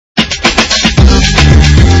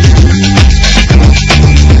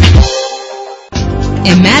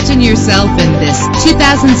Imagine yourself in this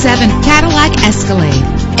 2007 Cadillac Escalade.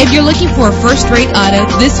 If you're looking for a first-rate auto,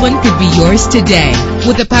 this one could be yours today.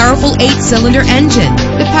 With a powerful 8-cylinder engine,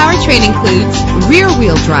 the powertrain includes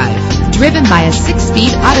rear-wheel drive, driven by a 6-speed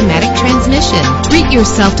automatic transmission. Treat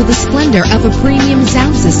yourself to the splendor of a premium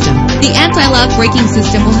sound system. The anti-lock braking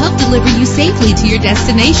system will help deliver you safely to your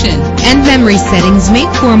destination. And memory settings make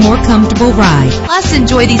for a more comfortable ride. Plus,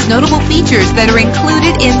 enjoy these notable features that are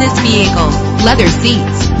included in this vehicle: leather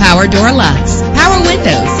seats, power door locks, power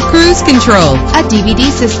windows, cruise control, a DVD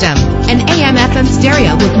system, an AM/FM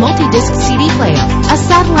stereo with multi-disc CD player, a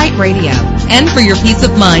satellite radio. And for your peace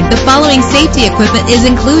of mind, the following safety equipment is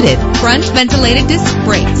included: front ventilated disc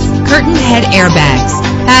brakes, curtain head airbags,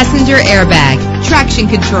 passenger airbag, traction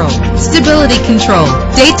control, stability control,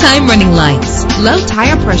 daytime running lights, low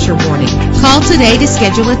tire pressure warning. Call today to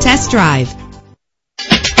schedule a test drive.